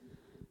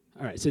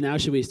All right, so now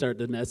should we start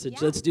the message?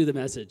 Yeah. Let's do the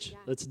message. Yeah.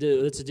 Let's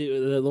do.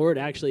 The Lord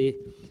actually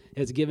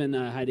has given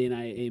Heidi and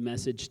I a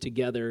message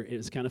together. It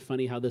was kind of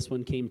funny how this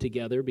one came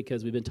together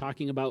because we've been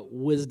talking about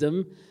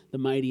wisdom, the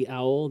mighty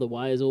owl, the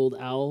wise old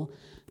owl,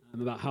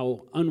 about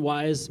how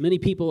unwise many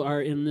people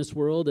are in this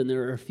world, and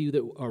there are a few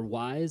that are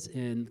wise,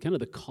 and kind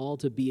of the call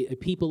to be a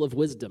people of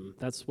wisdom.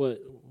 That's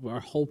what our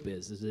hope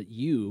is that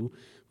you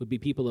would be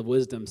people of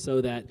wisdom, so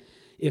that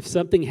if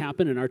something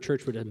happened and our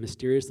church were to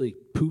mysteriously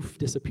poof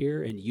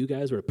disappear and you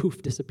guys were to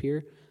poof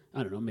disappear,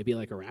 I don't know, maybe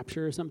like a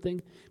rapture or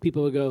something,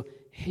 people would go,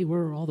 hey,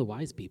 where are all the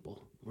wise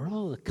people? We're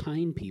all the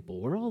kind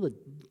people. We're all the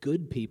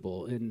good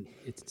people, and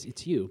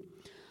it's you.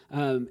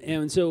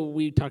 And so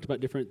we talked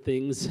about different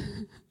things.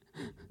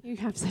 You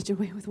have such a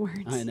way with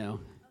words. I know.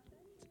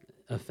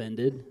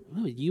 Offended?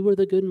 Oh, you were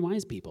the good and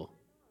wise people.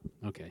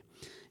 Okay.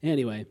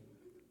 Anyway,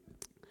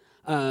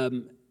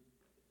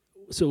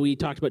 so we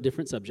talked about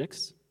different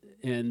subjects.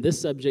 And this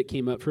subject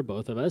came up for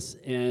both of us,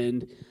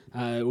 and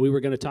we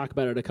were going to talk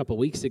about it a couple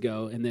weeks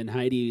ago, and then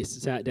Heidi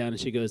sat down and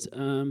she goes,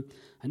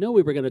 I know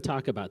we were going to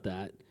talk about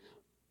that.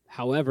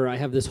 However, I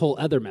have this whole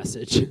other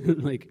message.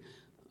 Like,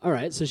 all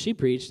right, so she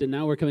preached, and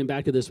now we're coming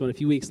back to this one a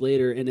few weeks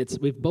later, and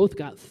we've both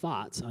got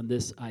thoughts on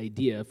this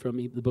idea from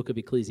the book of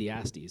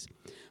Ecclesiastes.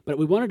 But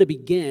we wanted to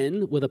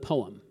begin with a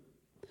poem,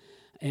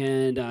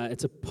 and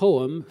it's a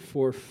poem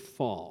for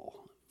fall.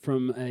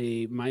 From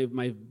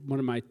one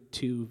of my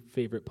two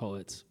favorite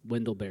poets,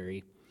 Wendell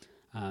Berry.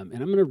 And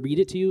I'm going to read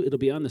it to you. It'll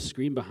be on the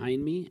screen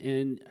behind me,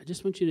 and I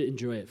just want you to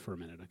enjoy it for a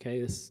minute, okay?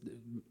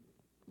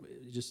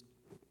 Just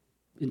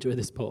enjoy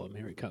this poem.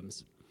 Here it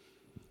comes.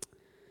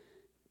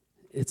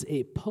 It's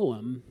a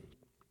poem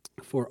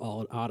for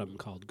autumn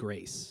called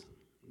Grace.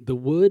 The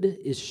wood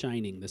is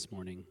shining this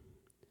morning.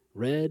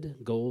 Red,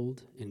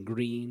 gold, and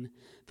green.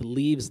 The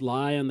leaves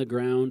lie on the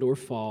ground or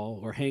fall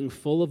or hang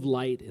full of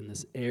light in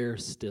this air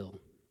still.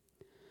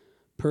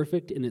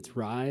 Perfect in its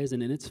rise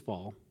and in its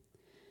fall,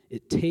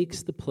 it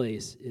takes the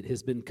place it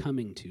has been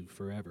coming to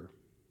forever.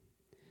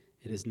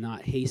 It is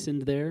not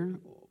hastened there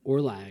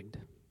or lagged.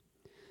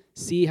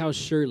 See how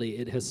surely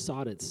it has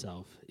sought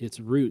itself, its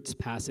roots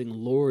passing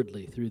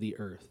lordly through the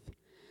earth.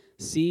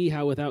 See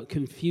how without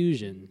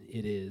confusion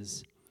it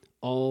is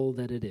all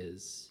that it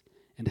is,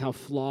 and how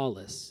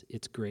flawless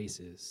its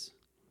grace is.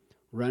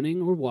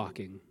 Running or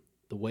walking,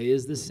 the way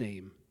is the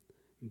same.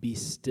 Be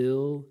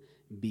still,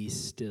 be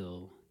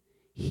still.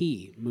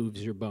 He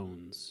moves your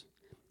bones,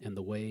 and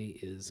the way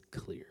is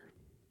clear.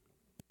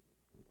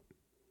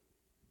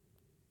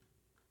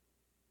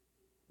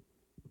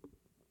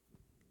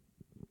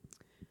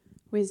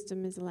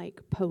 Wisdom is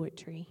like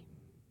poetry,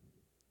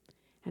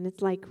 and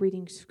it's like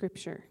reading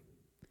scripture.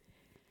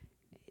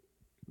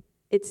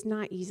 It's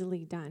not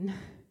easily done.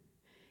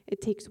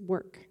 It takes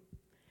work.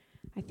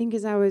 I think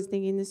as I was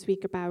thinking this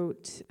week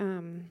about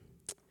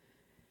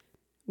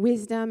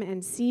wisdom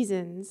and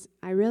seasons,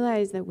 I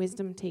realized that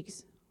wisdom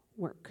takes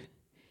work.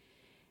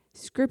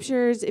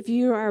 Scriptures, if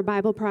you are a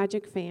Bible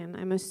Project fan,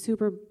 I'm a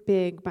super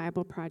big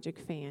Bible Project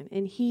fan,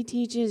 and he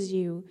teaches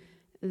you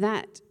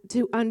that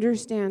to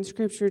understand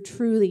Scripture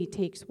truly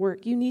takes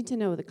work. You need to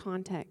know the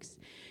context.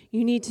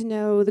 You need to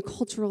know the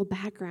cultural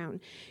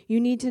background. You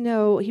need to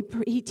know,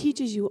 he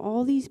teaches you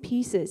all these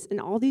pieces and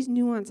all these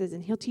nuances,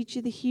 and he'll teach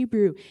you the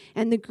Hebrew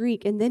and the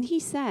Greek, and then he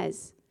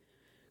says,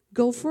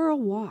 go for a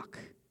walk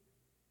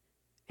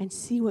and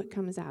see what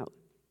comes out.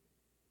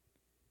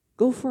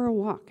 Go for a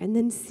walk and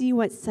then see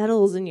what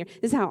settles in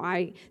this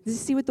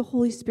is see what the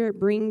Holy Spirit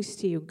brings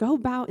to you. Go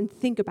about and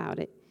think about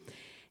it.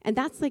 And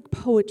that's like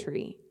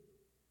poetry.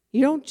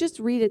 You don't just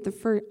read it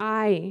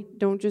I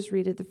don't just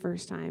read it the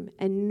first time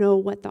and know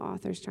what the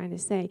author's trying to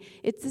say.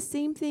 It's the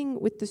same thing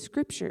with the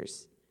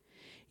scriptures.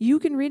 You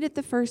can read it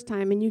the first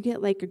time and you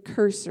get like a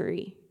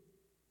cursory.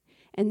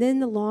 And then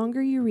the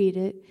longer you read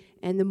it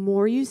and the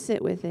more you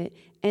sit with it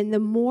and the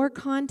more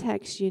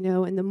context you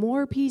know and the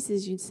more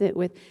pieces you sit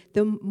with,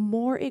 the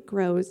more it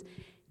grows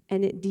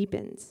and it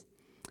deepens.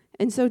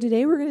 And so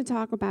today we're going to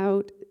talk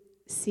about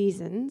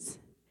seasons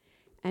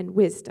and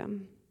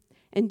wisdom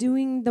and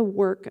doing the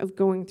work of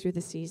going through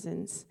the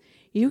seasons.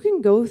 You can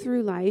go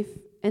through life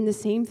and the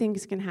same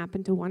things can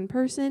happen to one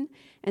person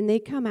and they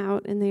come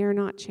out and they are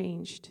not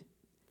changed.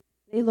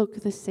 They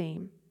look the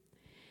same.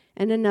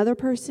 And another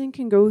person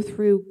can go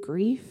through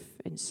grief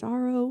and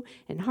sorrow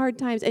and hard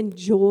times and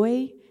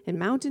joy and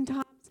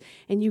mountaintops,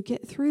 and you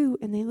get through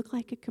and they look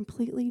like a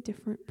completely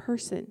different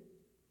person.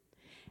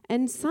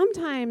 And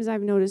sometimes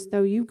I've noticed,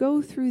 though, you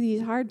go through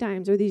these hard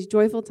times or these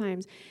joyful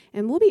times,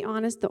 and we'll be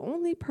honest, the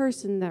only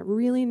person that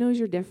really knows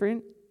you're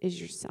different is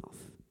yourself.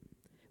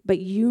 But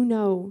you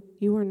know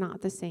you are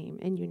not the same,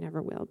 and you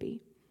never will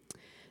be.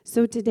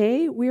 So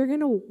today, we're going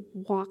to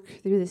walk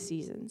through the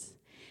seasons.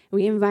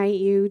 We invite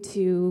you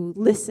to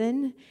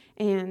listen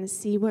and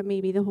see what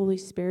maybe the Holy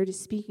Spirit is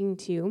speaking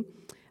to you.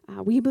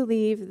 We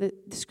believe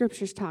that the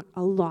scriptures talk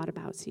a lot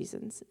about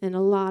seasons and a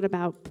lot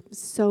about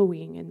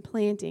sowing and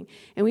planting.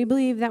 And we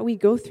believe that we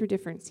go through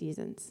different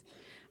seasons.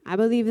 I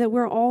believe that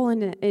we're all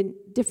in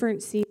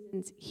different seasons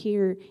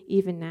here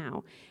even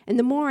now. And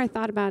the more I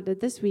thought about it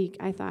this week,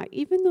 I thought,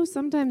 even though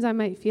sometimes I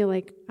might feel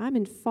like I'm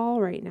in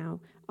fall right now,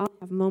 I'll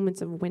have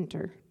moments of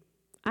winter.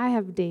 I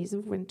have days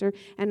of winter,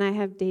 and I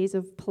have days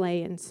of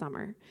play in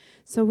summer.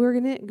 So we're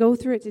going to go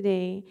through it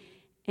today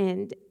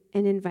and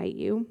invite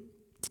you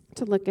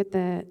to look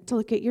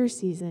at your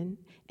season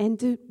and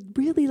to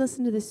really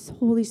listen to this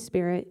Holy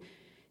Spirit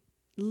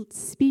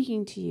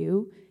speaking to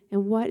you,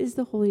 and what is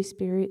the Holy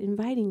Spirit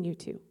inviting you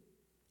to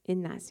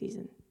in that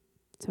season.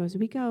 So as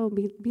we go,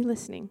 be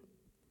listening.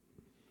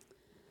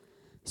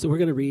 So we're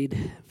going to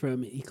read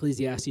from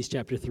Ecclesiastes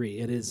chapter 3.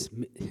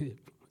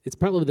 It's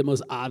probably the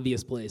most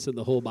obvious place in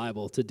the whole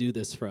Bible to do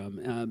this from,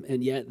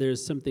 and yet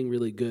there's something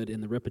really good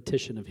in the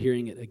repetition of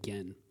hearing it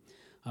again.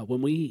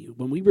 When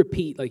we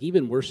repeat, like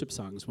even worship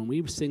songs, when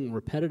we sing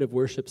repetitive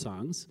worship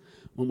songs,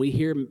 when we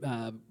hear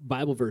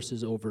Bible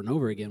verses over and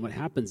over again, what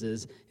happens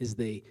is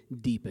they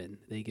deepen.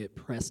 They get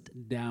pressed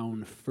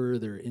down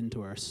further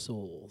into our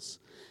souls.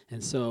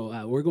 And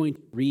so we're going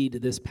to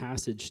read this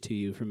passage to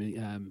you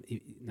from,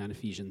 not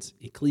Ephesians,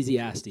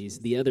 Ecclesiastes,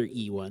 the other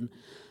E one,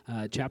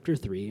 chapter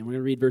 3. And we're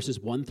going to read verses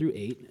 1 through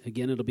 8.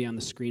 Again, it'll be on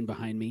the screen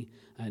behind me.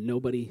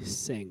 Nobody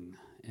sing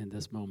in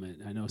this moment.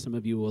 I know some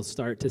of you will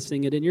start to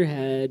sing it in your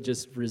head.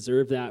 Just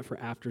reserve that for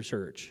after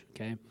church,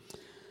 okay?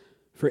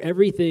 For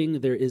everything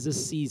there is a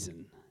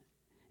season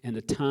and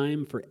a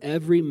time for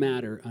every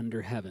matter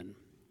under heaven,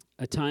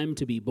 a time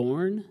to be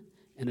born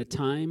and a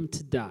time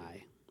to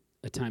die,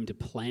 a time to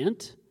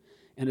plant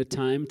and a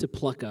time to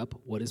pluck up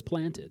what is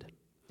planted,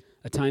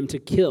 a time to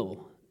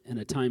kill and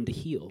a time to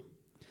heal,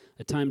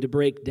 a time to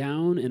break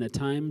down and a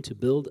time to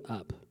build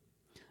up,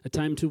 a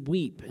time to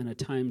weep and a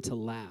time to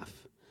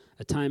laugh,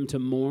 a time to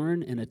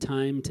mourn and a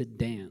time to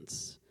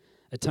dance,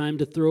 a time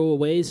to throw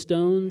away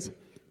stones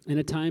and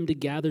a time to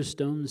gather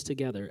stones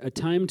together, a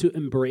time to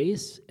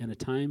embrace and a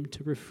time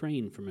to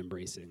refrain from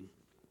embracing,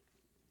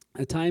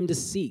 a time to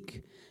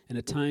seek and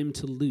a time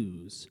to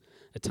lose,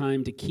 a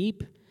time to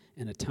keep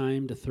and a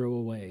time to throw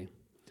away,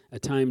 a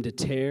time to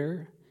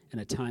tear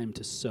and a time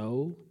to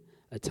sow,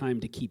 a time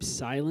to keep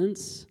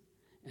silence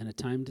and a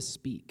time to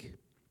speak,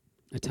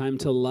 a time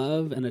to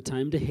love and a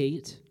time to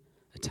hate,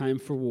 a time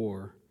for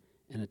war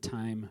and a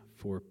time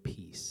for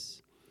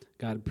peace.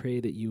 God, I pray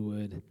that you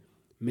would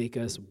make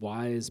us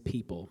wise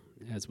people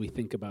as we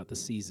think about the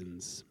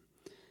seasons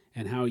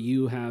and how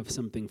you have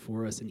something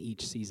for us in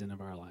each season of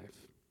our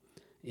life,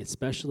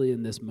 especially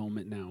in this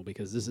moment now,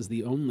 because this is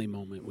the only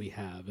moment we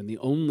have, and the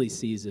only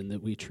season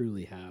that we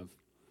truly have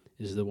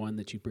is the one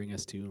that you bring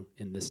us to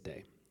in this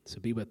day. So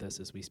be with us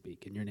as we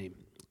speak. In your name,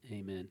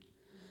 amen.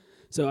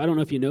 So I don't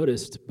know if you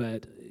noticed,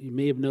 but you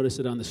may have noticed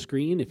it on the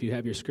screen. If you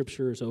have your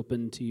scriptures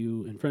open to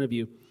you in front of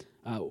you,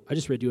 I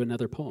just read you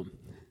another poem.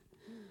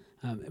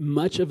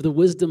 Much of the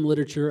wisdom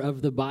literature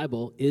of the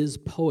Bible is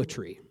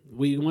poetry.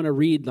 We want to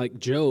read like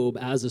Job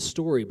as a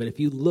story, but if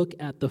you look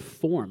at the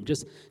form,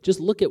 just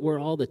look at where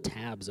all the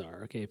tabs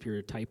are. Okay, if you're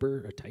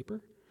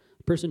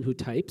a person who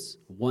types,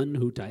 one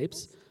who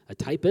types, a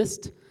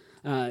typist,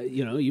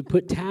 you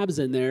put tabs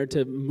in there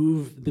to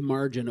move the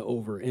margin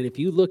over. And if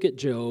you look at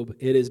Job,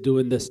 it is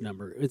doing this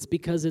number. It's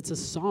because it's a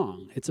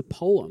song. It's a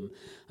poem.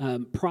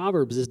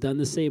 Proverbs is done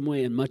the same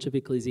way in much of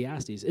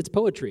Ecclesiastes. It's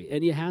poetry,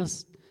 and it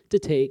has to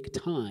take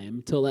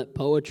time to let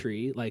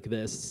poetry like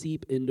this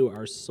seep into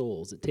our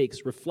souls. It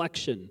takes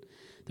reflection.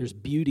 There's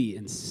beauty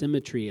and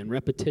symmetry and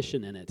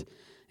repetition in it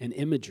and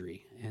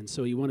imagery. And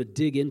so you want to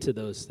dig into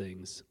those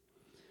things.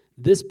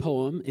 This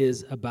poem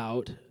is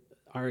about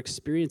our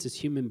experience as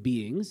human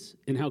beings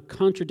and how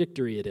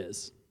contradictory it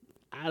is.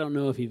 I don't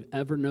know if you've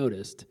ever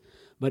noticed,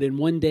 but in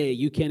one day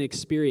you can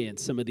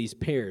experience some of these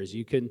pairs.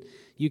 You can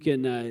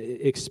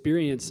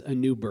experience a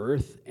new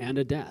birth and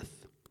a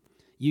death.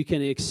 You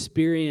can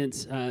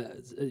experience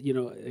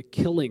a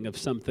killing of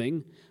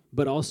something,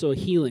 but also a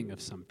healing of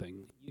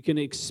something. You can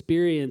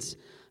experience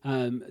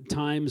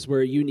times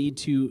where you need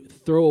to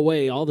throw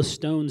away all the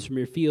stones from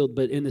your field,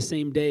 but in the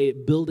same day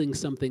building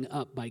something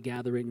up by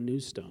gathering new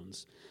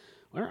stones.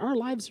 Our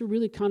lives are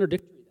really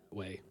contradictory that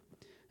way.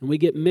 And we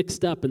get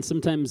mixed up, and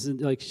sometimes,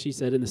 like she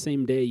said, in the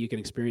same day you can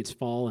experience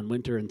fall and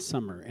winter and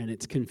summer, and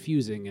it's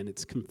confusing and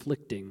it's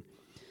conflicting.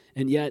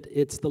 And yet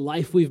it's the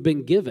life we've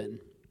been given,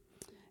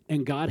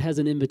 and God has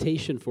an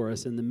invitation for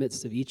us in the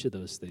midst of each of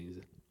those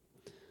things.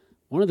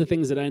 One of the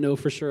things that I know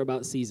for sure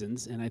about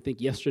seasons, and I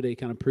think yesterday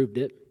kind of proved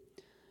it,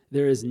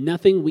 there is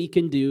nothing we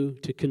can do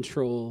to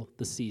control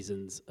the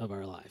seasons of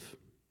our life.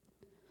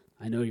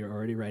 I know you're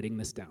already writing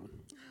this down.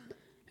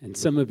 And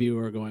some of you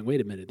are going,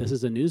 wait a minute, this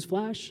is a news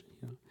flash?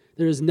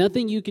 There is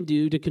nothing you can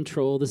do to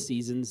control the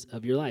seasons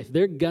of your life.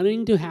 They're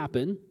going to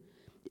happen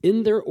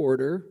in their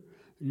order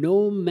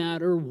no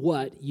matter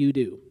what you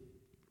do.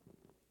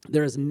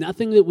 There is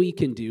nothing that we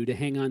can do to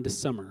hang on to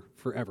summer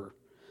forever.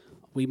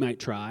 We might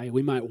try,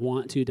 we might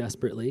want to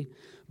desperately,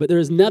 but there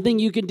is nothing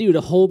you can do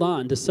to hold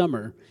on to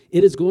summer.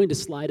 It is going to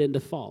slide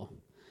into fall.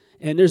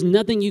 And there's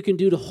nothing you can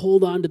do to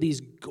hold on to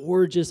these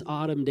gorgeous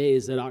autumn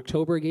days that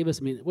October gave us.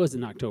 I mean,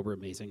 wasn't October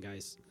amazing,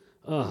 guys?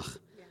 Ugh.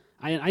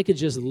 I could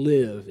just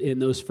live in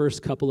those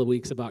first couple of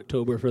weeks of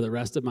October for the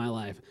rest of my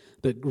life.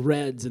 The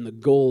reds and the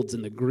golds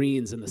and the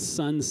greens and the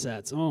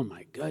sunsets. Oh,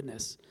 my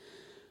goodness.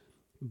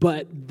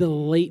 But the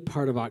late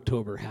part of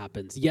October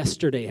happens.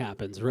 Yesterday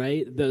happens,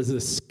 right?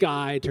 The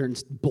sky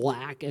turns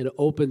black and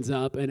opens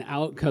up, and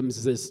out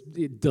comes this.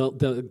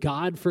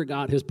 God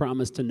forgot his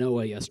promise to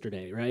Noah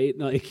yesterday, right?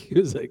 Like he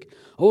was like,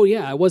 "Oh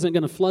yeah, I wasn't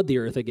going to flood the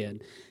earth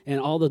again," and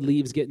all the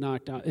leaves get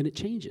knocked out, and it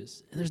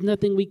changes. And there's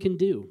nothing we can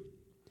do.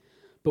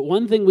 But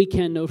one thing we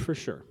can know for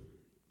sure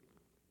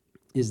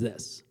is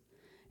this: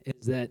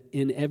 is that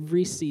in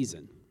every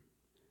season,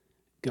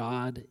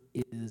 God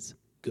is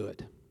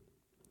good.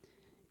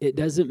 It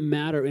doesn't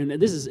matter, and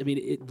this is,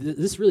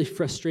 this really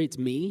frustrates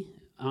me,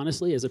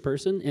 honestly, as a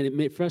person, and it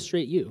may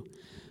frustrate you.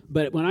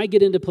 But when I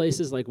get into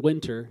places like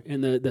winter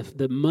and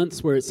the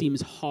months where it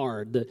seems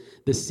hard,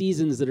 the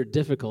seasons that are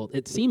difficult,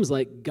 it seems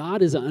like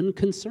God is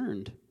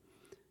unconcerned.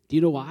 Do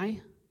you know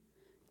why?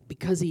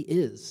 Because he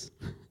is.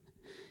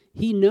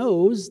 He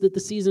knows that the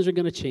seasons are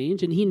going to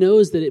change, and he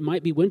knows that it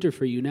might be winter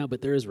for you now,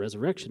 but there is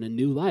resurrection and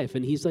new life.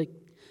 And he's like,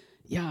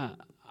 yeah,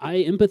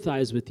 I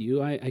empathize with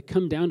you. I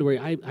come down to where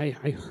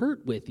I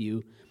hurt with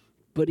you,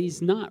 but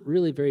he's not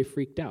really very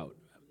freaked out.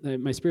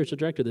 My spiritual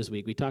director this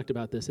week, we talked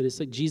about this, and it's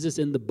like Jesus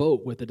in the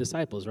boat with the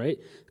disciples, right?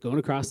 Going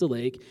across the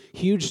lake.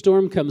 Huge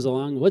storm comes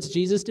along. What's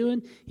Jesus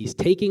doing? He's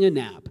taking a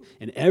nap,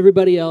 and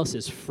everybody else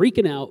is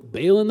freaking out,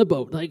 bailing the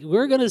boat. Like,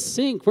 we're going to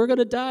sink, we're going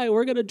to die,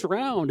 we're going to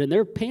drown, and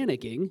they're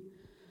panicking.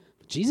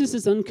 Jesus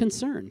is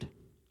unconcerned.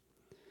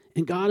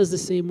 And God is the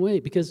same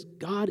way, because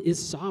God is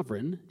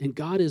sovereign and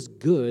God is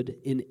good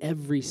in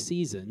every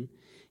season.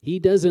 He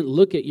doesn't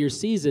look at your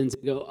seasons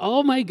and go,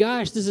 oh my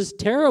gosh, this is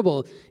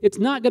terrible. It's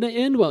not going to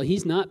end well.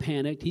 He's not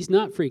panicked. He's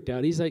not freaked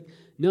out. He's like,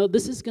 no,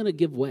 this is going to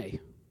give way.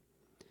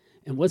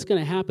 And what's going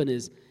to happen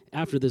is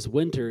after this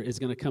winter is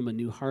going to come a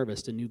new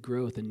harvest, a new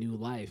growth, a new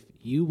life.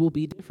 You will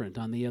be different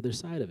on the other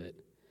side of it.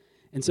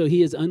 And so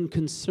he is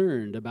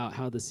unconcerned about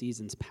how the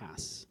seasons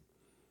pass.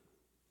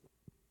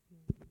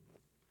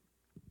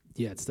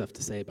 You had stuff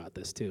to say about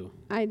this, too.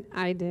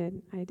 I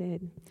did.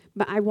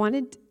 But I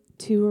wanted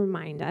to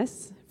remind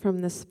us from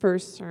this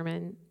first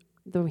sermon,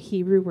 the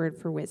Hebrew word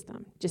for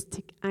wisdom, just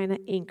to kind of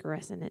anchor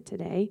us in it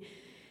today.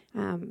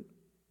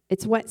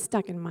 It's what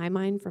stuck in my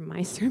mind from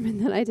my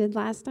sermon that I did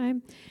last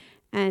time.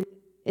 And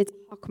it's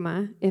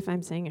chokmah, if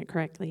I'm saying it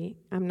correctly.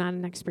 I'm not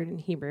an expert in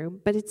Hebrew,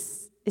 but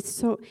it's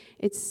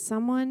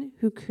someone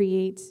who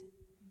creates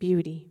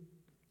beauty.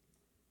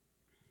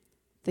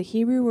 The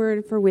Hebrew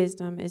word for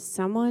wisdom is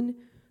someone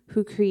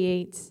who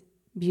creates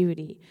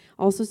beauty.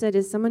 Also said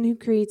is someone who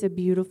creates a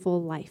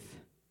beautiful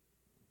life.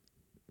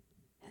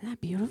 Isn't that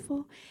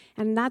beautiful?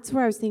 And that's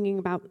where I was thinking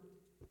about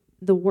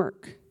the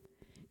work.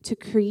 To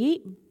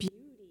create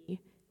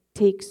beauty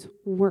takes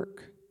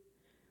work.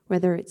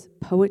 Whether it's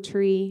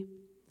poetry,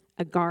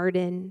 a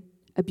garden,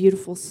 a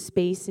beautiful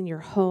space in your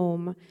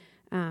home,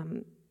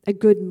 a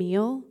good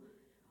meal,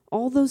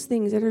 all those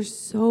things that are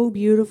so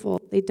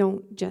beautiful, they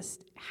don't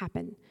just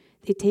happen.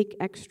 They take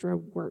extra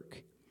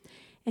work.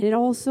 And it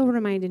also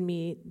reminded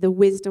me, the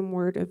wisdom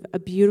word of a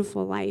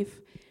beautiful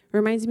life,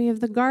 reminds me of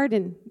the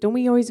garden. Don't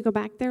we always go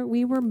back there?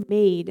 We were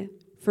made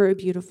for a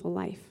beautiful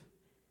life.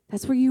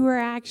 That's what you were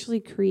actually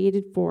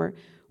created for,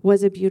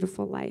 was a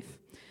beautiful life.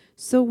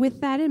 So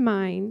with that in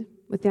mind,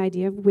 with the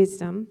idea of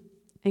wisdom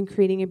and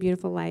creating a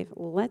beautiful life,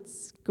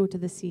 let's go to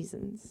the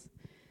seasons.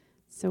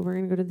 So we're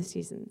going to go to the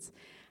seasons.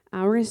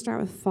 We're going to start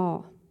with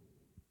fall.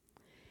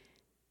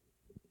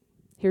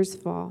 Here's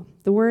fall.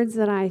 The words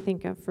that I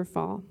think of for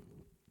fall.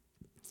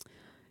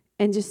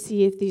 And just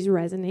see if these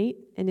resonate.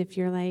 And if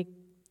you're like,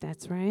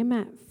 that's where I'm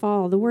at.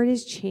 Fall. The word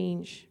is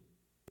change.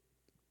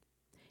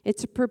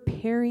 It's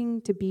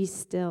preparing to be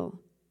still.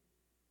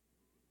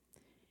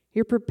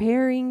 You're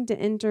preparing to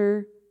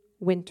enter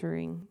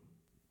wintering.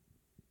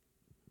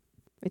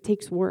 It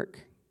takes work.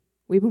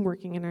 We've been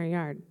working in our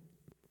yard.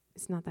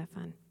 It's not that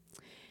fun.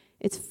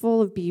 It's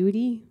full of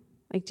beauty,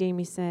 like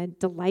Jamie said,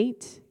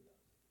 delight,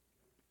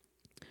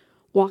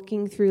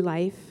 walking through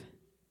life.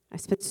 I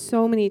spent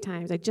so many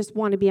times, I just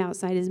want to be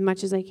outside as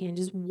much as I can,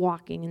 just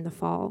walking in the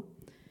fall.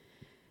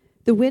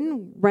 The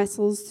wind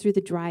wrestles through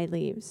the dry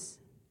leaves.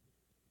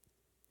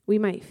 We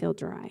might feel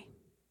dry,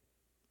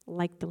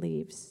 like the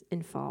leaves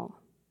in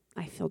fall.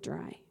 I feel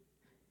dry.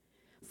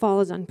 Fall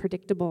is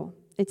unpredictable.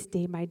 It's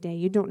day by day.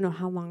 You don't know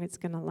how long it's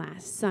going to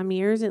last. Some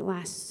years it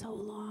lasts so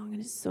long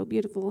and it's so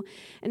beautiful.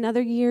 And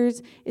other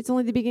years it's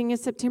only the beginning of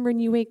September and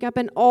you wake up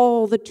and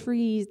all the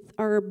trees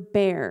are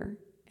bare.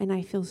 And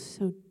I feel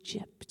so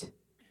gypped.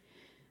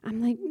 I'm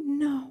like,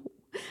 no,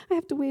 I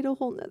have to wait a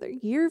whole nother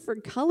year for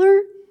color.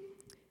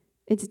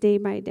 It's day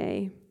by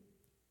day.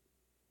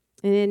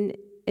 And then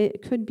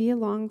it could be a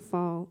long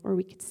fall, or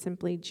we could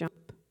simply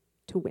jump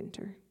to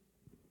winter.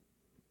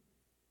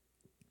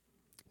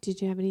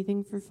 Did you have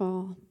anything for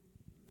fall?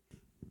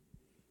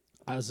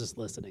 I was just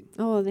listening.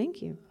 Oh,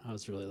 thank you. I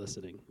was really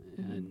listening.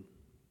 Mm-hmm. And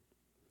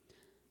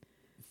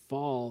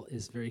fall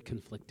is very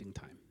conflicting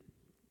time.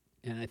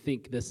 And I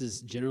think this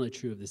is generally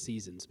true of the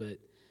seasons, but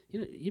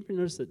You ever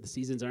notice that the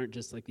seasons aren't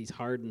just like these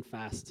hard and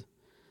fast?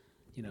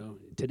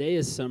 Today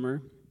is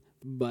summer,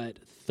 but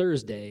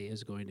Thursday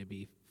is going to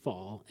be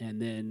fall,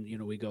 and then,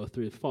 we go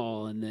through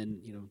fall, and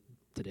then,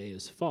 today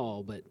is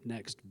fall, but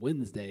next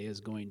Wednesday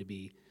is going to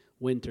be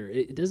winter.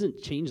 It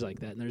doesn't change like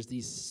that, and there's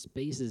these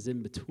spaces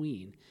in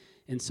between.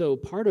 And so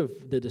part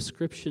of the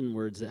description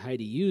words that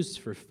Heidi used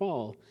for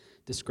fall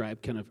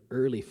describe kind of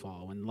early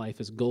fall when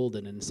life is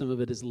golden, and some of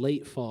it is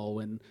late fall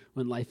when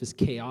life is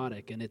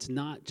chaotic, and it's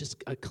not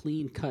just a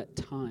clean-cut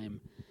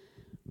time,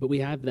 but we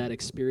have that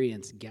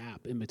experience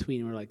gap in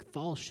between. We're like,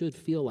 fall should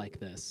feel like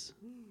this,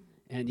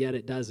 and yet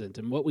it doesn't.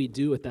 And what we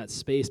do with that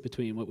space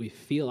between what we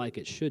feel like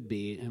it should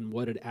be and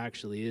what it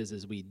actually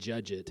is we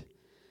judge it.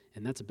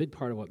 And that's a big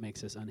part of what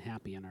makes us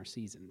unhappy in our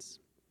seasons,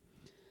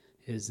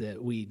 is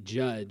that we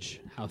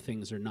judge how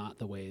things are not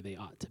the way they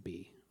ought to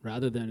be,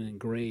 rather than in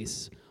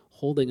grace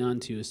holding on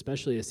to,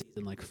 especially a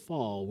season like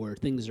fall where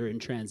things are in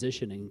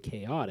transition and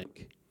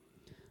chaotic.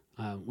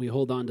 We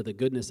hold on to the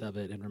goodness of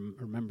it and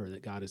remember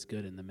that God is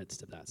good in the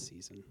midst of that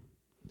season.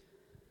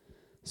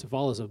 So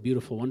fall is a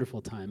beautiful,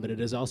 wonderful time, but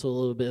it is also a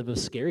little bit of a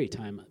scary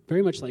time,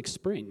 very much like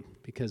spring,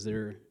 because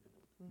they're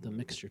the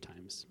mixture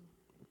times.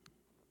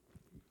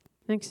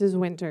 Next is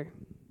winter.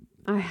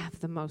 I have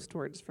the most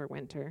words for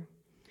winter.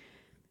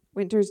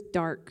 Winter's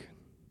dark,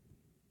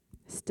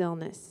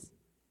 stillness.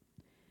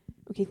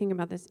 Okay, think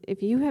about this.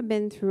 If you have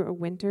been through a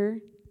winter,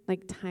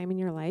 like time in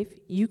your life,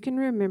 you can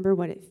remember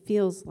what it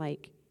feels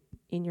like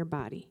in your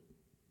body.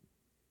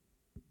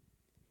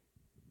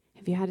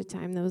 Have you had a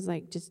time that was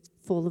like just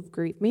full of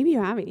grief? Maybe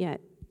you haven't yet,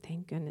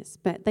 thank goodness.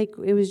 But like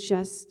it was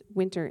just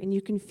winter, and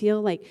you can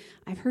feel like,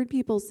 I've heard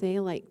people say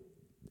like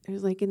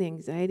there's like an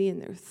anxiety in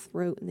their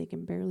throat and they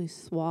can barely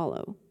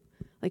swallow.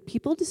 Like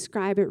people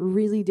describe it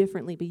really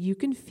differently, but you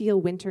can feel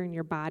winter in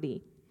your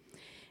body.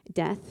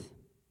 Death,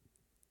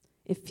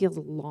 it feels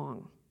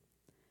long.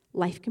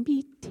 Life can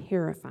be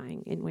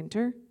terrifying in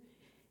winter,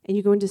 and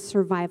you go into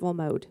survival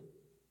mode.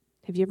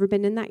 Have you ever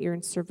been in that? You're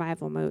in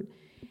survival mode.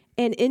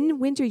 And in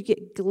winter, you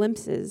get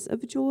glimpses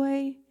of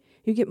joy.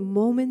 You get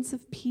moments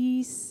of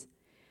peace.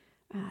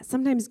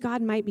 Sometimes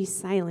God might be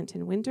silent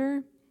in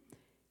winter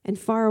and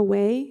far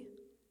away,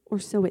 or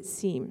so it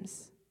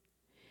seems.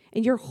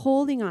 And you're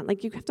holding on,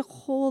 like you have to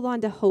hold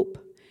on to hope.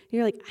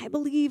 You're like, I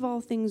believe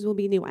all things will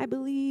be new. I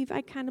believe.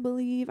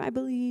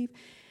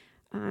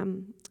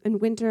 In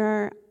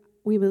winter,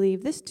 we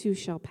believe this too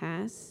shall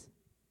pass.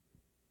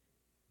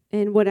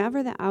 And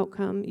whatever the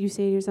outcome, you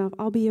say to yourself,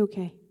 I'll be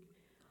okay.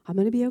 I'm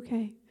going to be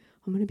okay.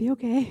 I'm going to be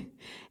okay.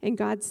 And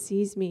God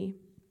sees me.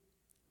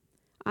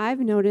 I've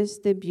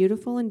noticed that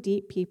beautiful and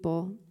deep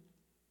people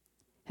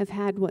have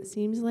had what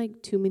seems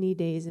like too many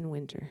days in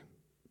winter.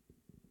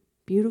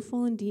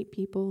 Beautiful and deep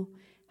people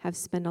have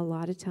spent a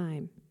lot of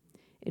time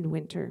in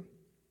winter.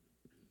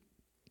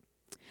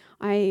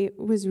 I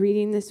was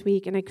reading this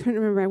week, and I couldn't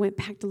remember. I went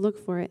back to look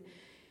for it.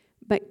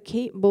 But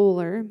Kate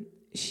Bowler,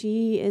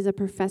 she is a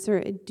professor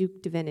at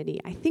Duke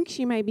Divinity. I think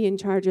she might be in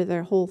charge of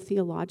their whole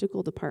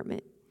theological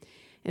department.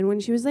 And when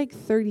she was like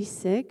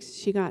 36,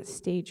 she got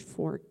stage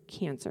 4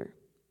 cancer.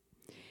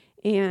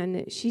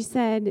 And she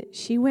said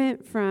she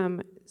went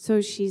from,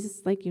 so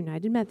she's like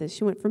United Methodist,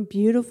 she went from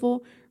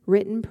beautiful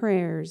written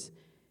prayers,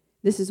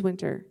 this is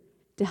winter,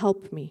 to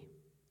help me,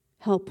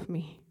 help.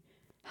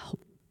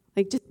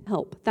 Like, just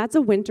help. That's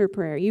a winter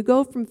prayer. You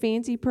go from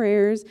fancy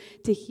prayers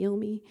to heal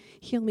me,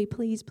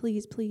 please.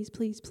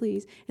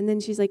 And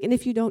then she's like, and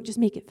if you don't, just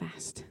make it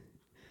fast.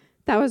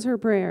 That was her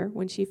prayer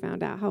when she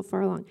found out how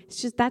far along.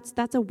 It's just,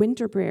 that's a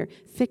winter prayer.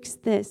 Fix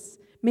this.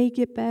 Make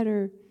it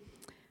better.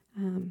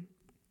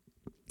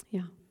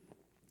 Yeah.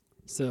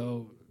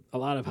 So a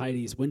lot of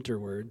Heidi's winter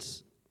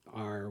words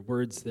are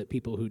words that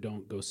people who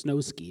don't go snow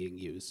skiing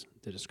use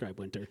to describe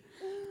winter.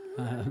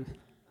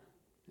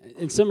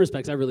 In some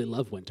respects, I really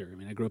love winter. I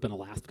mean, I grew up in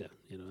Alaska.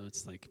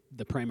 It's like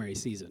the primary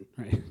season,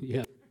 right?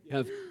 You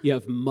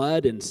have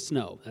mud and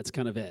snow. That's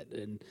kind of it,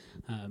 and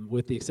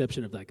with the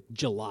exception of like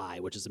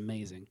July, which is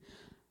amazing.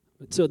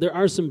 So there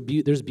are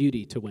there's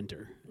beauty to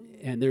winter,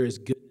 and there is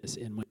goodness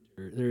in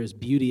winter. There is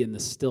beauty in the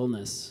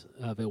stillness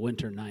of a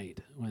winter night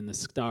when the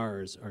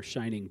stars are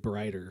shining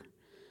brighter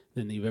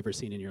than you've ever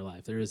seen in your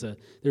life. There is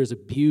a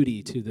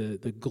beauty to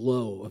the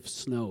glow of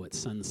snow at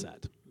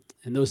sunset,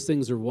 and those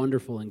things are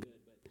wonderful and good.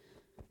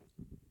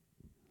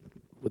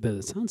 But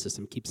the sound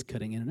system keeps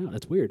cutting in and out.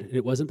 That's weird.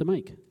 It wasn't the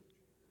mic.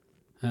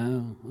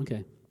 Oh,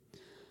 okay.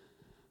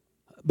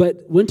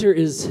 But winter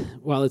is,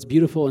 while it's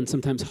beautiful and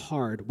sometimes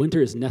hard, winter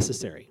is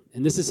necessary.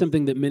 And this is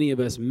something that many of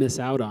us miss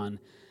out on.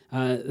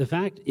 The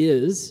fact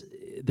is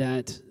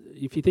that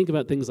if you think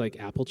about things like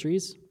apple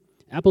trees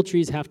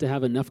have to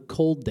have enough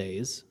cold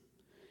days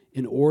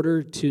in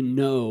order to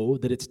know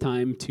that it's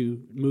time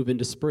to move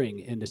into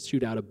spring and to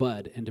shoot out a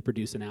bud and to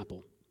produce an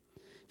apple.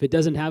 If it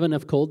doesn't have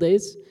enough cold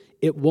days,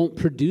 it won't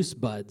produce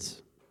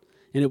buds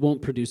and it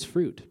won't produce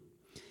fruit.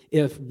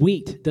 If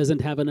wheat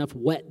doesn't have enough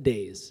wet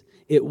days,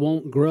 it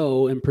won't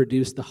grow and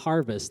produce the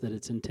harvest that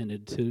it's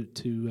intended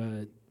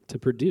to to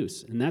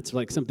produce. And that's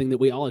like something that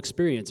we all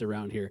experience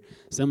around here.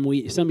 Some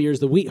years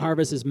the wheat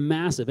harvest is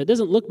massive. It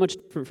doesn't look much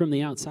different from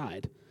the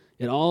outside.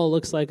 It all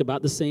looks like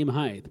about the same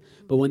height.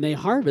 But when they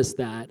harvest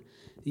that,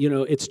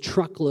 it's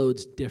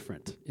truckloads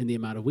different in the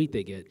amount of wheat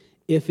they get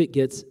if it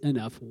gets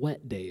enough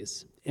wet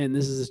days. And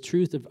this is the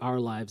truth of our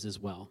lives as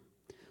well.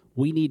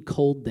 We need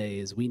cold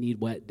days, we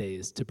need wet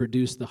days to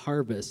produce the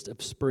harvest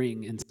of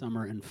spring and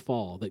summer and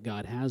fall that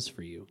God has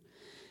for you.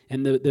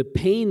 And the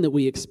pain that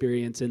we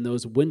experience in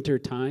those winter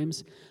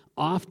times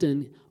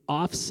often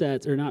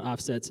not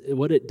offsets,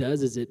 what it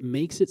does is it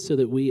makes it so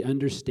that we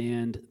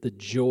understand the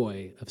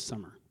joy of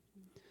summer.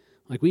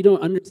 Like, we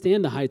don't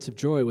understand the heights of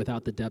joy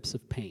without the depths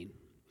of pain.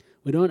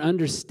 We don't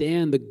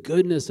understand the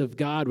goodness of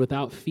God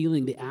without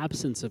feeling the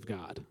absence of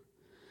God.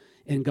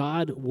 And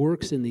God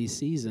works in these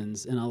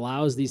seasons and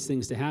allows these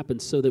things to happen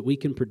so that we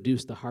can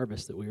produce the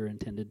harvest that we were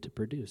intended to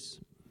produce.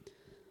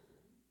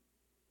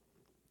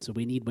 So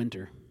we need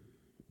winter.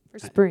 For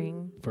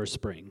spring. For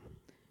spring.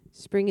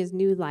 Spring is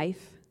new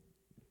life.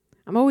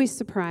 I'm always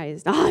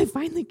surprised. It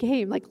finally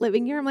came. Like,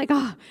 living here, I'm like,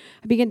 I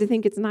begin to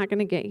think it's not going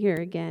to get here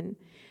again.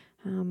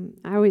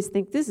 I always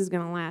think this is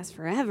going to last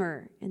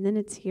forever, and then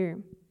it's here.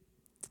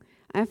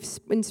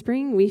 In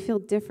spring, we feel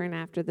different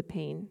after the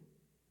pain.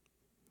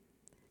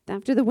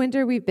 After the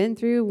winter we've been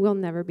through, we'll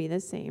never be the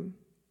same.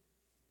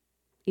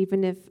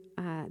 Even if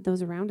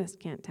those around us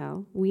can't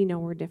tell, we know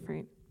we're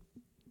different.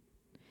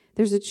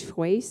 There's a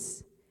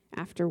choice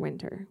after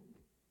winter.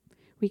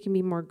 We can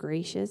be more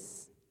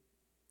gracious,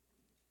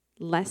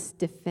 less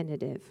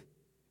definitive,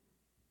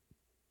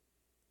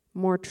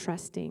 more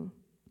trusting.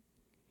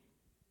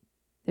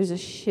 There's a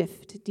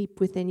shift deep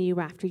within you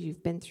after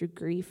you've been through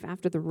grief,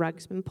 after the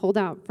rug's been pulled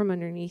out from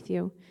underneath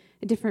you,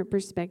 a different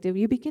perspective.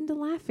 You begin to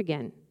laugh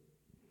again.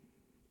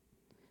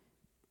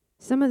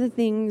 Some of the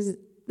things,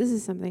 this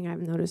is something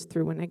I've noticed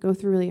through when I go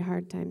through really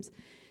hard times.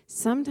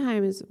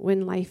 Sometimes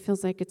when life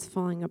feels like it's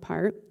falling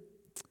apart,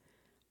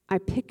 I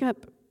pick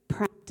up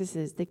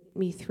practices that get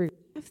me through.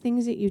 You have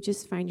things that you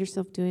just find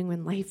yourself doing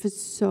when life is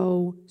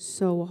so,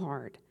 so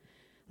hard.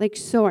 Like,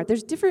 so hard.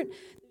 There's different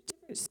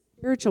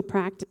spiritual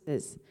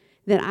practices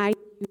that I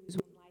use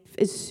when life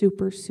is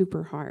super,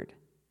 super hard.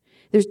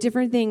 There's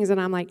different things that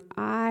I'm like,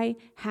 I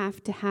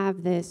have to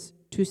have this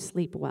to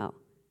sleep well.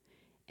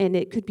 And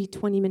it could be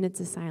 20 minutes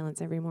of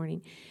silence every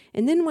morning.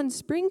 And then when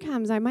spring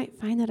comes, I might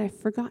find that I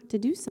forgot to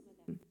do some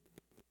of them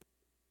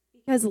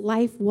because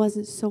life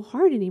wasn't so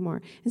hard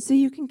anymore. And so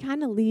you can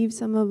kind of leave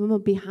some of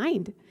them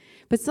behind.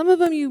 But some of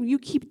them you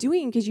keep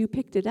doing because you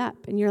picked it up.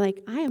 And you're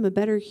like, I am a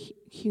better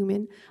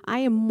human. I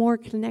am more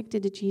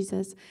connected to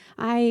Jesus.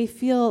 I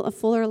feel a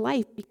fuller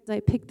life because I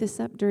picked this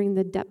up during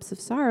the depths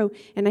of sorrow.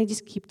 And I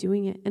just keep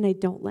doing it. And I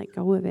don't let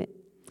go of it.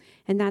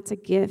 And that's a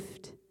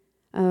gift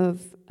of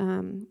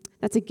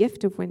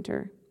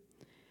winter.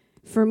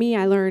 For me,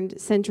 I learned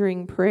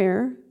centering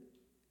prayer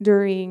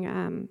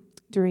during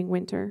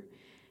winter.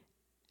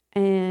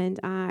 And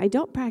I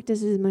don't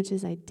practice as much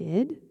as I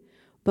did.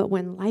 But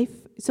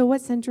so what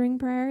centering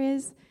prayer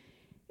is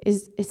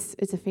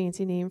it's a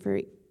fancy name for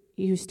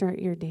you start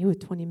your day with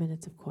 20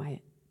 minutes of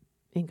quiet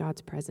in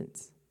God's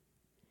presence.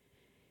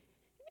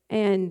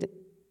 And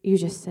you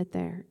just sit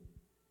there.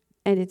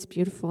 And it's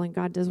beautiful, and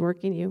God does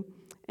work in you.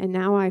 And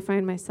now I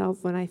find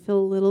myself, when I feel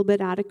a little bit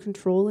out of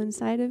control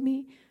inside of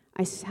me,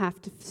 I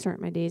have to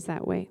start my days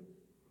that way.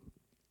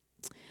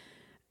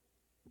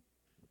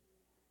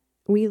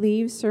 We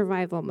leave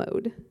survival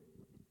mode.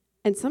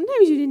 And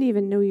sometimes you didn't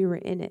even know you were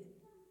in it.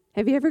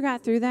 Have you ever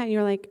got through that and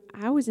you're like,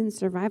 I was in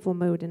survival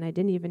mode and I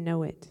didn't even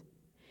know it?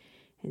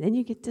 And then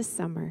you get to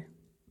summer.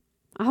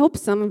 I hope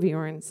some of you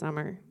are in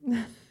summer.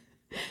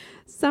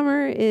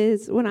 Summer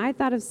is, when I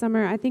thought of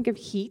summer, I think of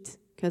heat,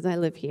 because I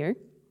live here.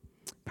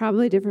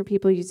 Probably different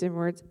people use different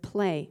words.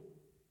 Play.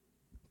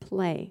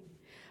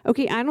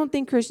 Okay, I don't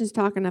think Christians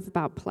talk enough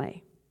about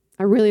play.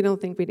 I really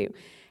don't think we do.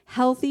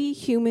 Healthy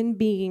human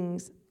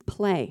beings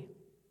play.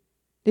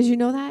 Did you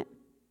know that?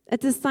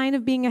 That's a sign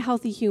of being a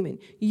healthy human.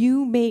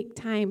 You make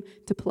time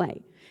to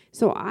play.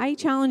 So I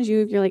challenge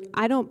you, if you're like,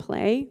 I don't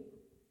play,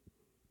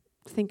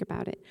 think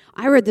about it.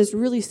 I read this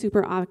really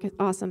super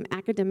awesome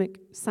academic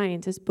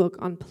scientist book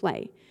on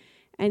play.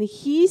 And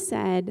he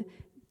said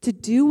to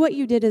do what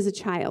you did as a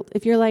child.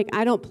 If you're like,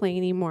 I don't play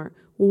anymore,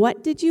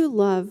 what did you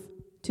love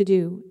to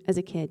do as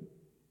a kid?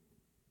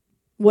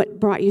 What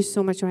brought you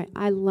so much joy?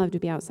 I love to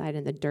be outside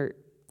in the dirt.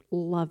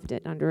 Loved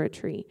it under a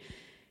tree.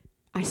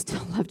 I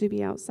still love to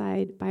be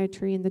outside by a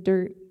tree in the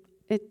dirt.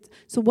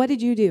 So what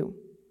did you do?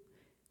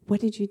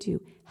 What did you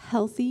do?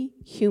 Healthy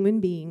human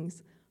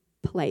beings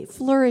play.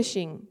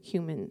 Flourishing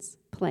humans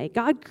play.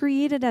 God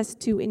created us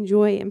to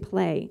enjoy and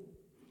play.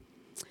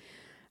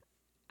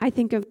 I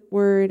think of the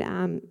word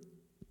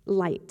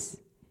light,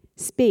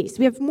 space.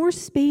 We have more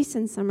space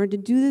in summer to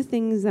do the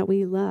things that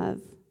we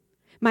love.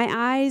 My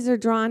eyes are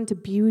drawn to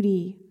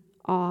beauty,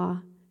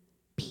 awe,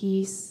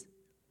 peace,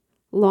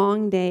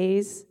 long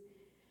days.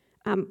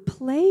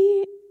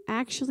 Play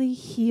actually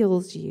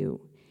heals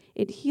you.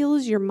 It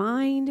heals your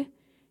mind,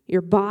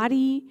 your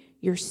body,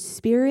 your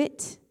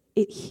spirit.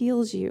 It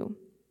heals you.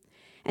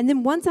 And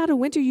then once out of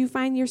winter, you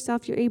find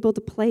yourself, you're able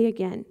to play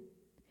again.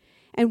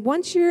 And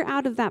once you're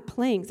out of that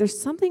playing, there's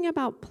something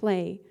about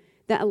play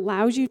that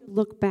allows you to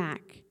look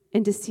back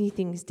and to see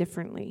things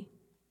differently.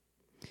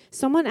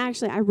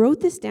 I wrote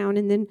this down,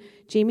 and then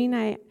Jamie and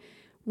I,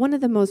 one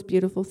of the most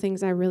beautiful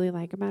things I really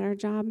like about our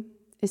job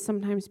is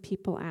sometimes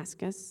people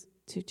ask us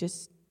to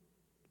just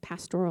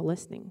pastoral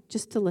listening,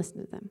 just to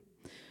listen to them.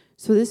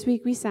 So this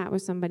week we sat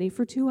with somebody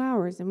for 2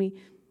 hours, and we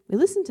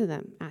listened to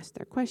them, asked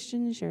their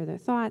questions, share their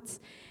thoughts,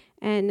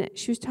 and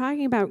she was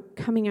talking about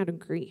coming out of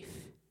grief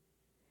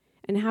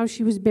and how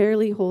she was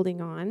barely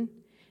holding on,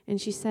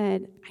 and she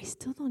said, I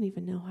still don't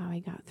even know how I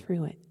got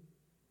through it.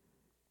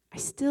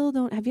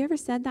 Have you ever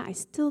said that? I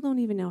still don't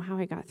even know how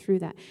I got through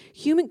that.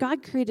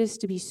 God created us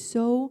to be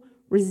so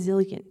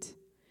resilient.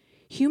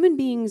 Human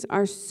beings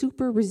are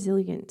super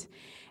resilient.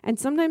 And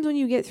sometimes when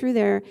you get through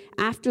there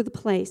after the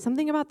play,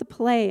 something about the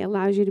play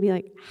allows you to be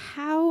like,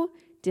 how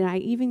did I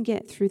even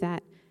get through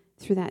that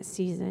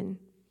season?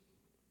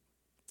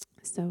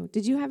 So,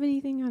 did you have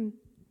anything on?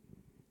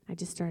 I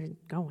just started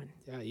going.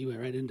 Yeah, you went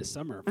right into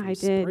summer. I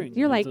did. Spring.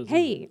 You're like,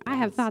 hey, I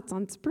have thoughts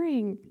on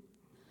spring.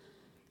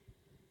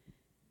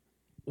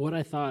 What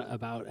I thought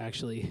about this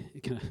actually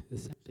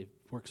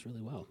works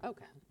really well.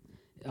 Okay.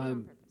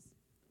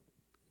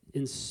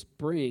 In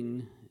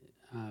spring,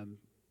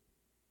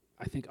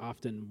 I think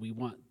often we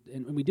want,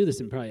 and we do this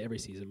in probably every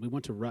season, we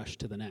want to rush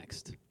to the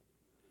next.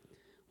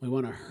 We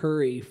want to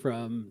hurry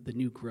from the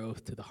new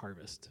growth to the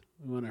harvest.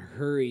 We want to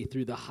hurry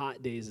through the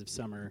hot days of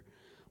summer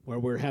where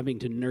we're having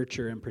to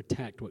nurture and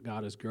protect what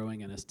God is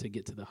growing in us to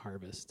get to the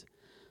harvest.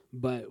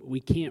 But we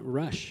can't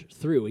rush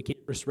through. We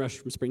can't just rush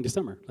from spring to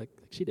summer like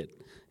she did.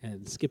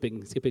 And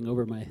skipping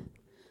over my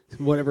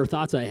whatever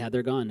thoughts I had,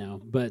 they're gone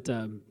now. But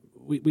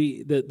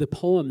the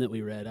poem that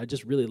we read, I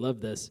just really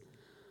love this.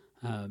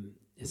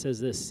 It says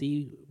this,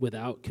 see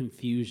without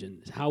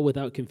confusion, how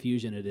without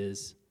confusion it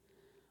is,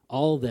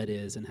 all that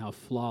is, and how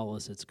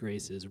flawless its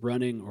grace is.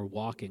 Running or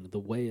walking, the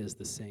way is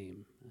the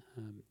same.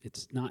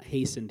 It's not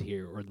hastened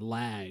here or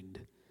lagged.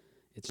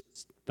 It's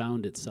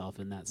found itself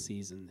in that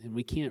season. And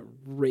we can't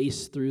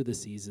race through the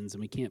seasons,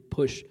 and we can't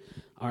push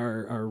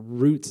our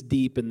roots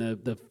deep in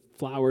the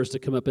flowers to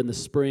come up in the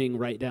spring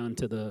right down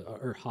to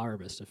our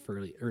harvest of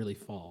early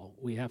fall.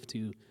 We have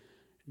to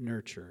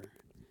nurture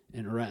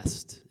and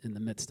rest in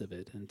the midst of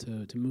it, and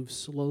to move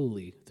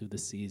slowly through the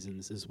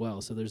seasons as well.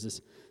 So there's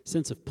this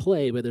sense of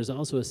play, but there's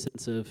also a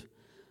sense of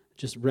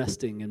just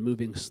resting and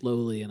moving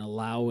slowly and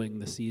allowing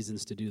the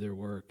seasons to do their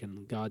work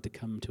and God to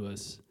come to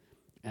us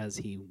as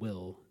He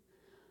will.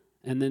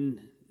 And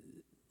then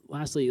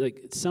lastly,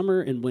 like summer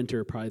and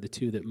winter are probably the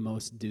two that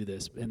most do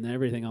this, and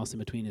everything else in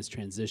between is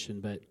transition,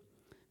 but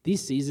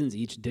these seasons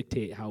each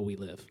dictate how we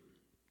live.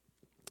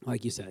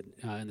 Like you said,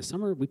 in the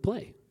summer we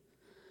play.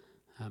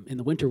 In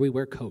the winter, we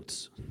wear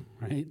coats,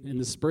 right? In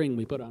the spring,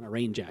 we put on a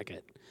rain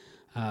jacket.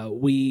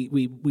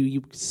 We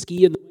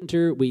ski in the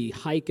winter, we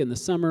hike in the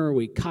summer,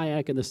 we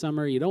kayak in the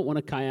summer. You don't want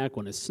to kayak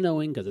when it's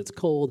snowing because it's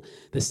cold.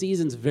 The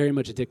seasons very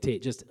much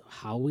dictate just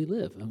how we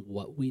live and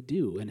what we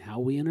do and how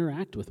we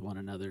interact with one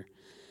another.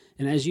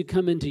 And as you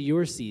come into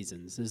your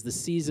seasons, as the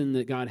season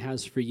that God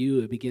has for you,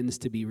 it begins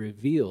to be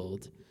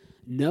revealed,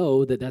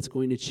 know that that's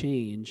going to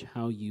change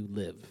how you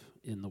live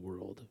in the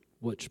world,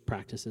 which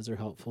practices are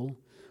helpful,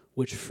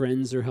 which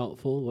friends are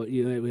helpful. What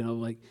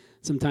like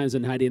sometimes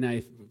when Heidi and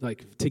I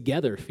like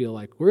together feel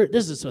like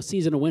this is a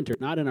season of winter,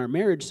 not in our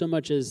marriage so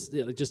much as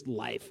just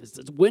life.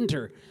 It's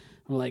winter.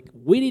 We're like,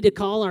 we need to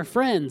call our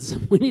friends.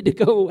 We need to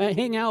go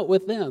hang out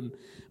with them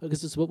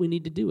because it's what we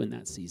need to do in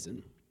that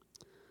season.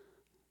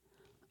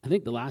 I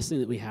think the last thing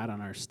that we had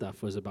on our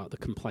stuff was about the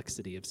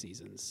complexity of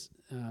seasons,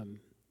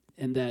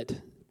 and that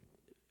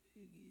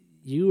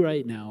you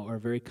right now are a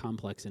very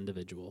complex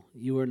individual.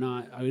 You are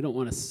not, I don't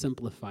want to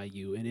simplify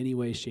you in any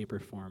way, shape, or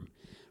form.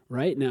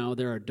 Right now,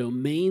 there are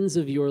domains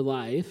of your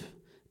life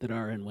that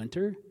are in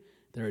winter.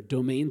 There are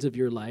domains of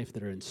your life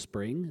that are in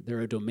spring. There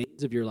are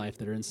domains of your life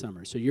that are in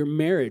summer. So your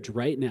marriage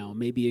right now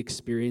may be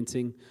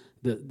experiencing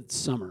the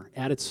summer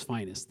at its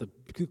finest, the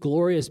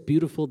glorious,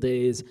 beautiful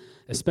days,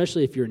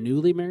 especially if you're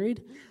newly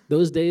married.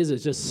 Those days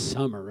is just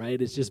summer, right?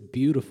 It's just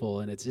beautiful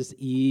and it's just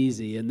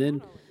easy. And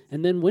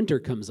then winter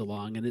comes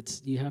along,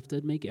 and you have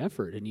to make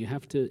effort, and you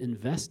have to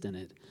invest in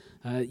it.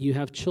 You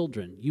have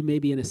children. You may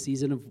be in a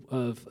season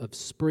of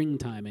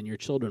springtime and your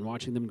children,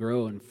 watching them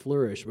grow and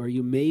flourish, or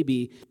you may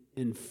be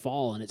in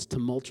fall, and it's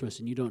tumultuous,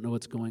 and you don't know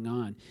what's going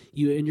on.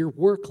 In your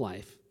work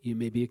life, you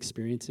may be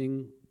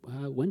experiencing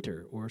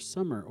winter or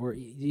summer. Or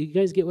you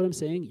guys get what I'm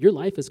saying? Your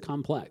life is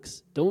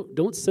complex.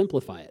 Don't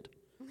simplify it.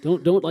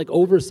 Don't like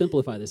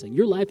oversimplify this thing.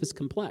 Your life is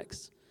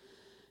complex.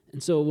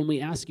 And so when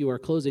we ask you our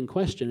closing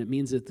question, it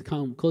means that the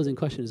closing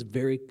question is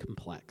very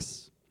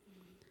complex.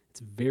 It's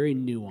very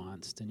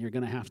nuanced, and you're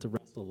going to have to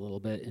wrestle a little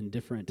bit in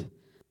different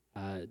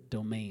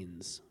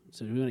domains.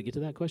 So do we want to get to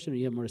that question, or do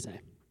you have more to say?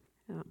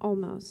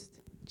 Almost.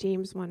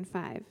 James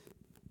 1:5.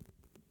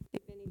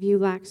 If any of you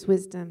lacks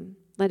wisdom,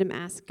 let him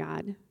ask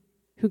God,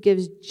 who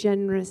gives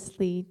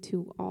generously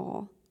to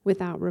all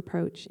without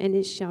reproach, and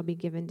it shall be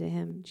given to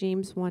him.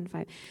 James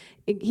 1:5.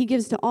 He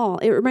gives to all.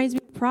 It reminds me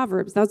of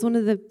Proverbs. That's one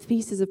of the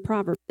pieces of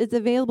Proverbs. It's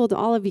available to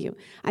all of you.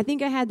 I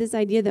think I had this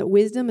idea that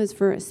wisdom is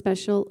for a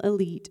special,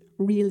 elite,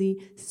 really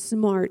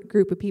smart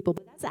group of people,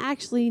 but that's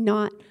actually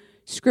not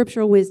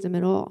scriptural wisdom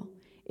at all.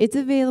 It's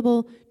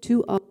available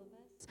to all of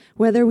us,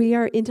 whether we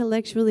are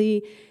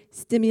intellectually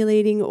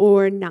stimulating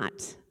or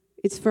not.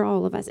 It's for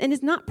all of us. And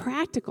it's not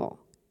practical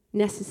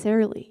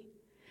necessarily.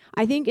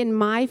 I think in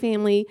my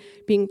family,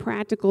 being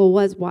practical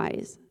was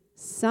wise.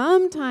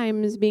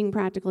 Sometimes being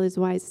practical is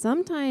wise.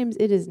 Sometimes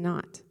it is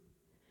not.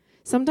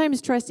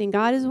 Sometimes trusting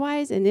God is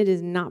wise, and it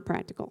is not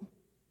practical.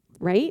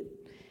 Right?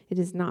 It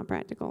is not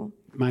practical.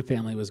 My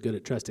family was good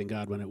at trusting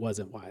God when it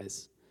wasn't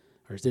wise,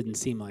 or it didn't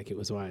seem like it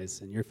was wise,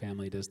 and your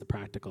family does the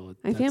practical.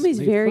 My family's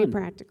very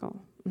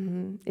practical.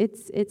 Mm-hmm.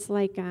 It's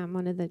like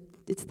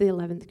it's the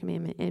 11th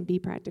commandment, and be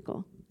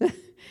practical.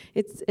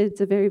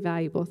 It's a very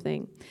valuable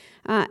thing.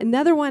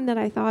 Another one that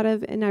I thought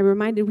of, and I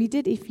reminded, we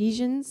did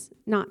Ephesians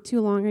not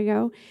too long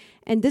ago,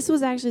 and this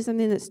was actually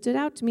something that stood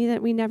out to me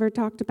that we never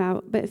talked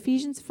about. But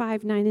Ephesians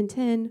 5:9 and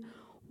 10,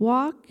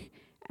 walk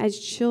as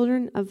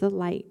children of the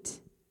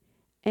light,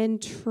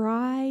 and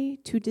try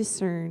to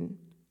discern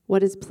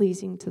what is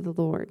pleasing to the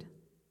Lord.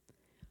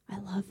 I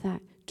love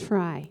that.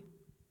 Try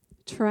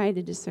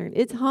to discern.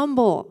 It's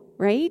humble,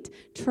 right?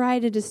 Try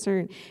to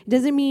discern. It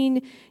doesn't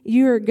mean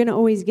you're going to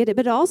always get it,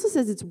 but it also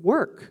says it's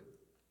work.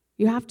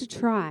 You have to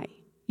try.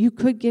 You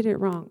could get it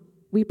wrong.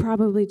 We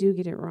probably do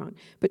get it wrong,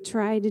 but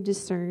try to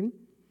discern.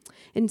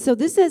 And so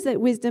this says that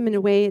wisdom, in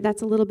a way,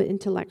 that's a little bit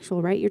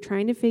intellectual, right? You're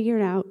trying to figure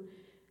it out,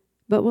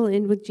 but we'll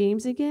end with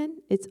James again.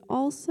 It's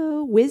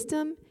also,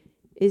 wisdom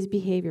is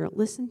behavioral.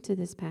 Listen to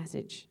this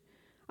passage.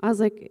 I was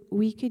like,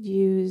 we could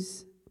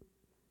use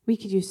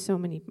so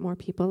many more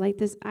people like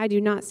this. I do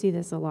not see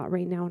this a lot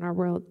right now in our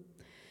world.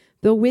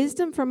 The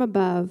wisdom from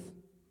above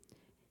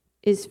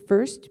is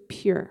first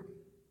pure.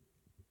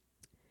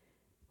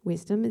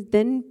 Wisdom is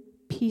then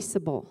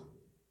peaceable.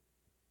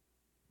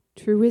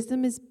 True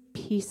wisdom is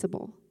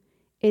peaceable.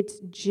 It's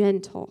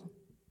gentle.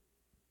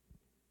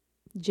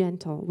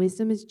 Gentle.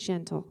 Wisdom is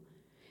gentle.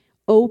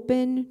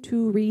 Open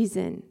to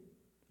reason.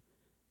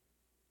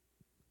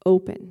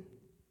 Open.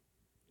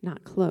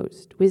 Not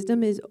closed.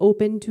 Wisdom is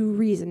open to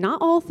reason.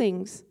 Not all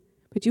things,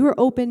 but you are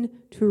open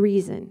to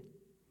reason.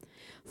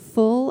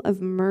 Full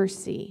of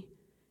mercy.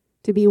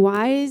 To be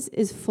wise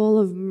is full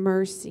of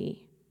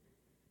mercy.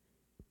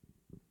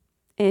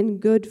 And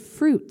good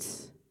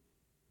fruits.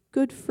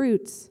 Good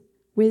fruits.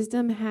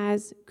 Wisdom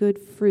has good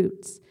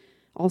fruits.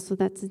 Also,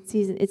 that's in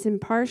season. It's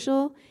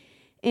impartial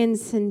and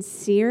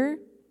sincere,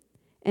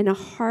 and a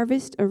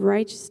harvest of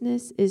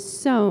righteousness is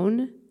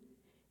sown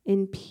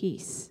in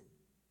peace.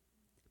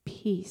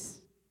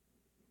 Peace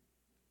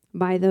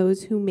by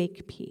those who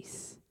make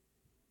peace.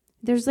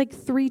 There's like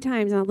 3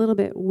 times in a little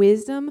bit,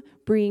 wisdom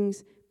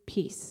brings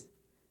peace.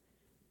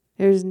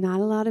 There's not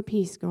a lot of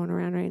peace going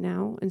around right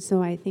now, and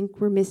so I think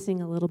we're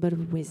missing a little bit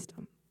of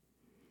wisdom.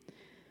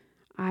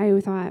 I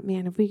thought,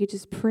 man, if we could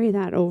just pray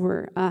that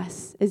over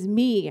us as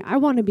me, I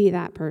want to be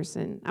that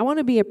person. I want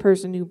to be a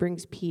person who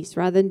brings peace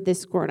rather than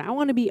discord. I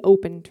want to be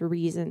open to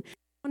reason.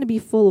 I want to be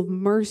full of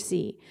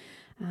mercy,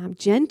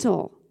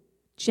 gentle.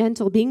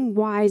 Gentle. Being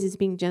wise is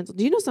being gentle.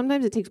 Do you know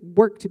sometimes it takes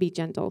work to be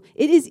gentle?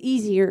 It is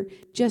easier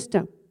just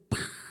to...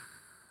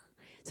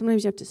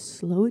 Sometimes you have to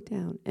slow it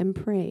down and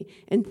pray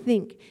and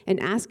think and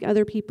ask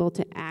other people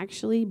to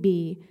actually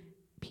be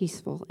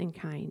peaceful and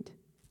kind.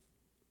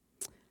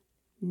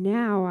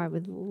 Now I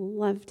would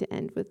love to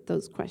end with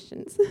those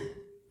questions.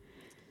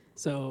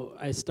 So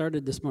I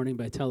started this morning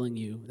by telling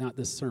you, not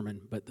this sermon,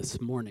 but this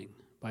morning,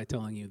 by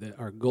telling you that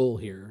our goal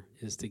here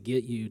is to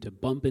get you to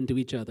bump into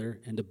each other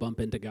and to bump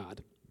into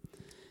God.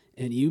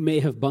 And you may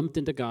have bumped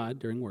into God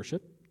during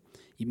worship.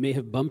 You may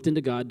have bumped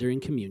into God during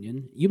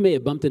communion. You may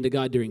have bumped into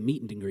God during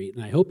meet and greet,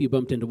 and I hope you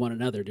bumped into one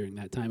another during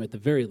that time at the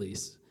very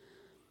least.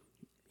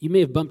 You may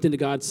have bumped into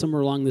God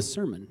somewhere along this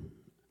sermon.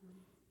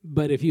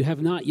 But if you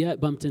have not yet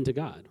bumped into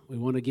God, we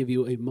want to give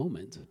you a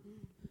moment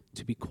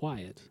to be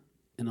quiet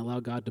and allow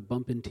God to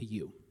bump into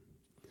you,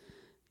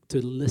 to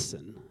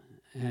listen.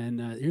 And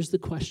here's the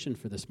question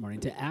for this morning,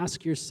 to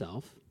ask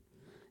yourself.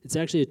 It's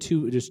actually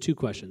there's 2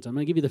 questions. I'm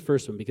going to give you the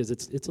first one because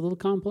it's a little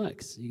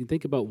complex. You can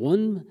think about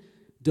one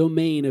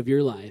domain of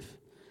your life,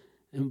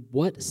 and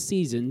what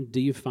season do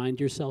you find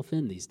yourself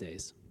in these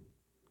days?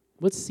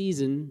 What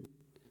season?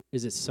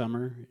 Is it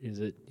summer? Is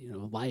it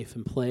life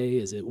and play?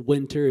 Is it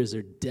winter? Is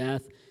there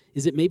death?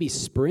 Is it maybe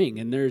spring?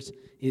 And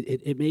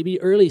it may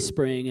be early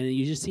spring, and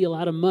you just see a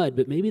lot of mud,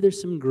 but maybe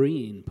there's some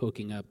green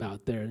poking up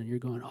out there, and you're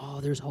going, oh,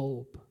 there's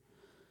hope.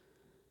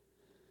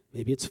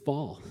 Maybe it's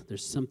fall.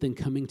 There's something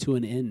coming to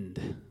an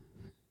end.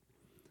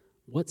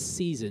 What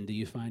season do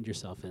you find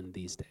yourself in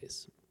these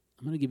days?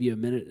 I'm going to give you a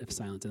minute of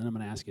silence, and then I'm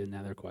going to ask you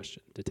another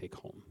question to take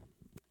home.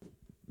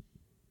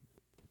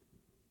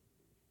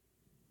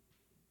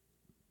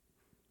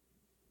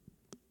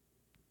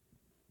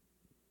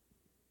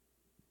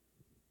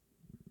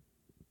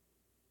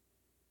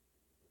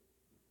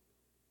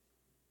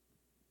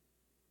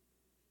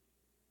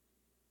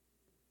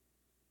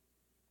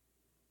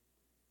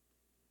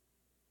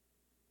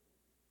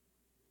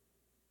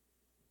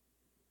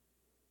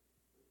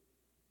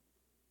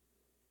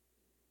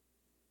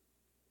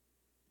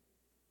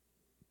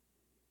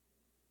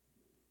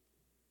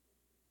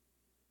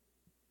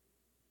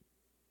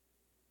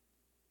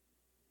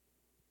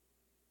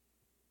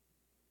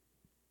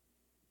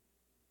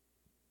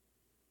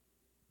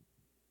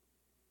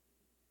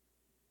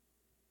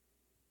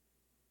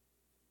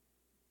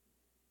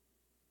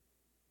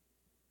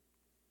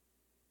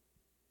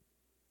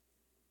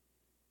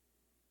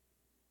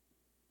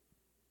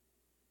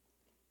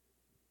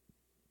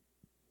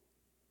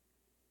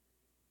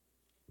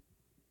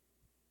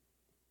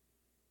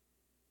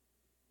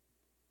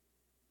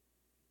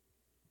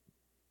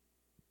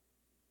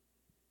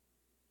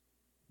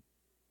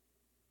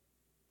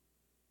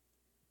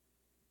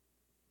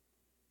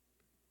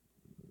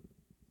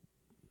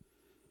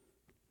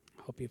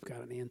 Hope you've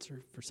got an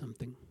answer for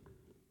something.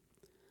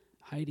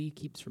 Heidi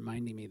keeps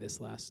reminding me this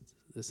last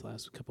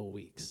couple of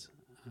weeks.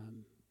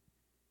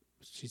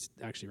 She's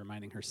actually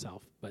reminding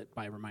herself, but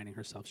by reminding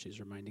herself, she's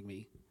reminding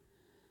me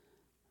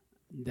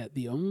that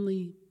the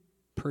only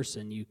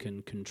person you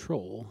can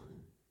control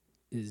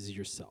is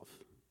yourself.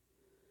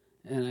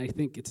 And I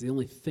think it's the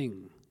only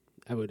thing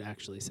I would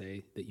actually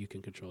say that you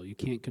can control. You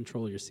can't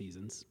control your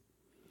seasons.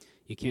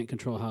 You can't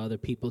control how other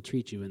people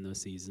treat you in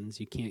those seasons.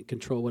 You can't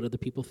control what other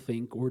people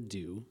think or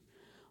do.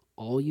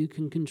 All you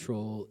can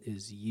control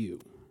is you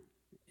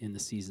in the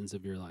seasons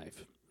of your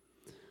life.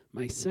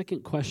 My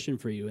second question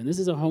for you, and this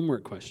is a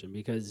homework question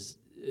because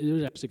it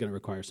is actually going to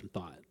require some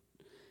thought.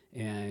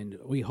 And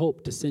we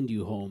hope to send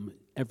you home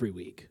every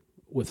week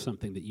with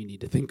something that you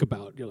need to think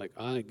about. You're like,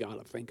 I got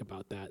to think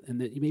about that. And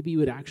that maybe you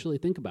would actually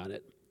think about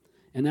it.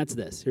 And that's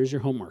this. Here's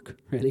your homework.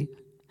 Ready?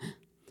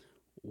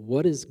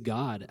 What is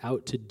God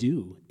out to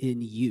do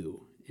in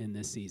you in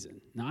this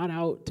season? Not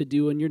out to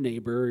do in your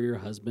neighbor, your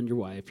husband, your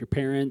wife, your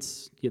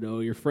parents,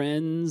 your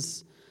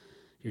friends,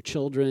 your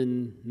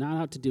children.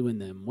 Not out to do in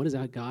them. What is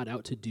God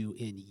out to do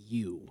in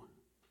you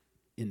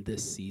in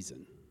this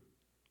season?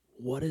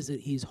 What is it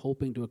he's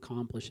hoping to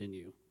accomplish in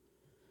you?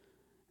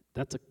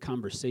 That's a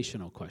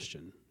conversational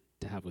question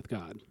to have with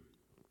God.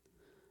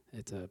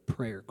 It's a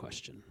prayer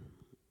question.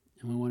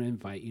 And we want to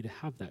invite you to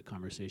have that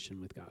conversation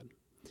with God.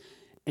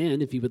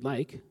 And if you would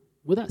like,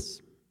 with us.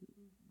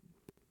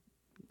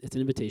 It's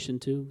an invitation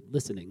to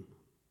listening.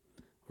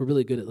 We're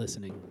really good at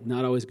listening,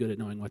 not always good at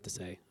knowing what to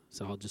say.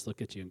 So I'll just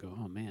look at you and go,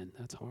 oh man,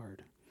 that's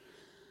hard.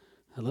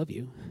 I love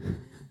you.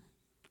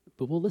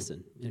 But we'll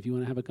listen if you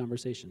want to have a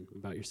conversation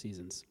about your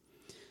seasons.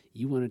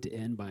 You wanted to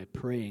end by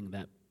praying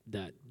that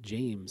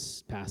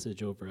James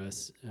passage over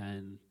us,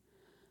 and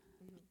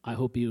I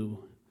hope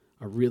you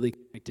are really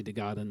connected to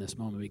God in this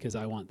moment because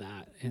I want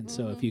that. And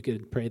so if you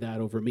could pray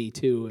that over me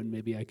too, and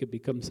maybe I could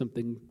become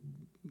something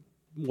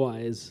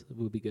wise, it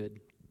would be good.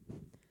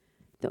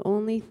 The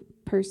only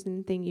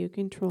thing you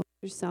control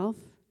is yourself,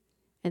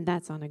 and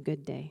that's on a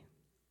good day.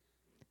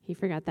 He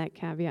forgot that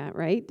caveat,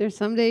 right? There's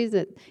some days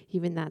that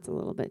even that's a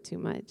little bit too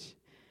much.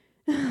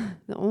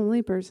 The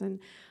only person,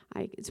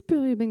 it's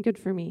really been good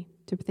for me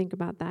to think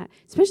about that,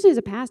 especially as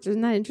a pastor.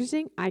 Isn't that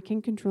interesting? I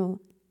can control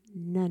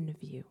none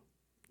of you.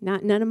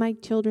 None of my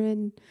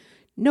children,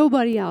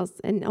 nobody else,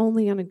 and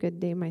only on a good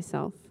day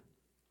myself.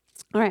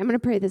 All right, I'm going to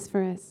pray this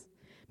for us.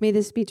 May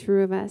this be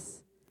true of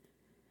us.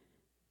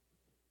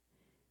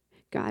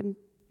 God,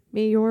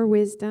 may your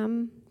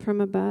wisdom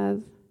from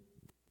above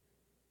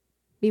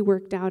be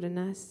worked out in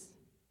us.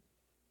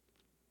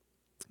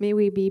 May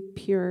we be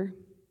pure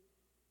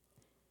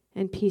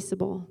and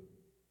peaceable.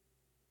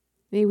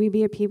 May we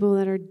be a people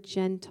that are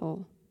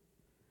gentle.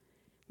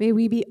 May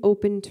we be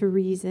open to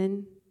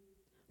reason,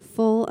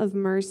 full of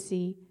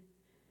mercy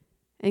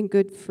and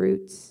good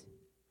fruits.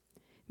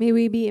 May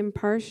we be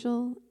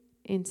impartial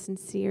and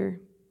sincere.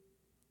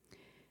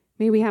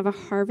 May we have a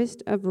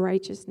harvest of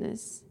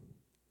righteousness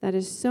that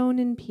is sown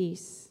in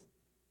peace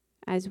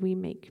as we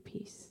make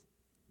peace.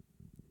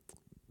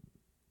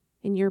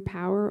 In your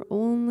power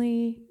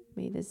only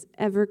may this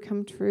ever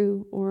come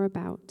true or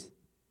about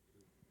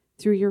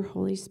through your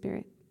Holy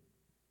Spirit.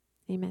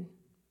 Amen.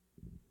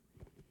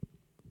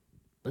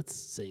 Let's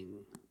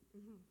sing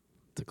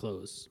to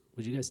close.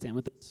 Would you guys stand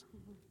with us?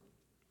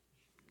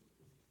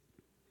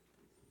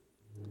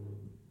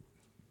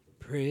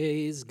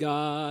 Praise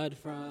God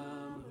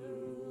from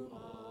whom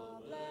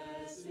all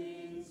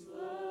blessings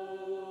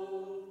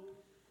flow.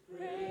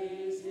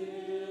 Praise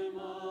him,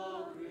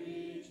 all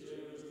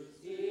creatures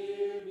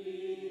here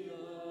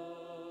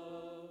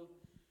below.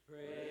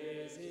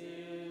 Praise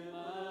him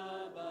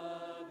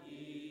above,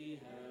 ye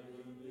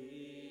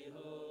heavenly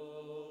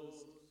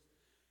hosts.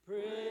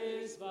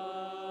 Praise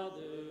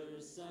Father,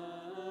 Son,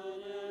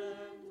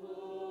 and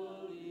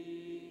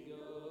Holy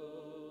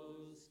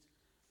Ghost.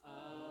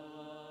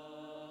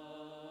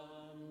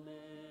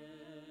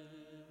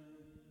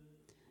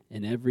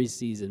 In every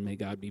season, may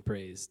God be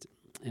praised.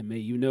 And may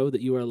you know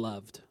that you are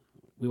loved.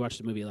 We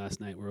watched a movie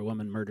last night where a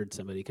woman murdered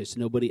somebody because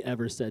nobody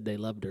ever said they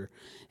loved her.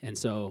 And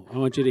so I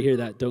want you to hear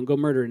that. Don't go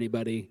murder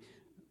anybody.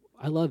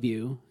 I love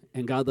you,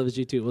 and God loves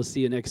you too. We'll see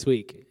you next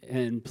week.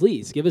 And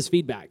please, give us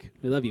feedback.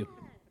 We love you.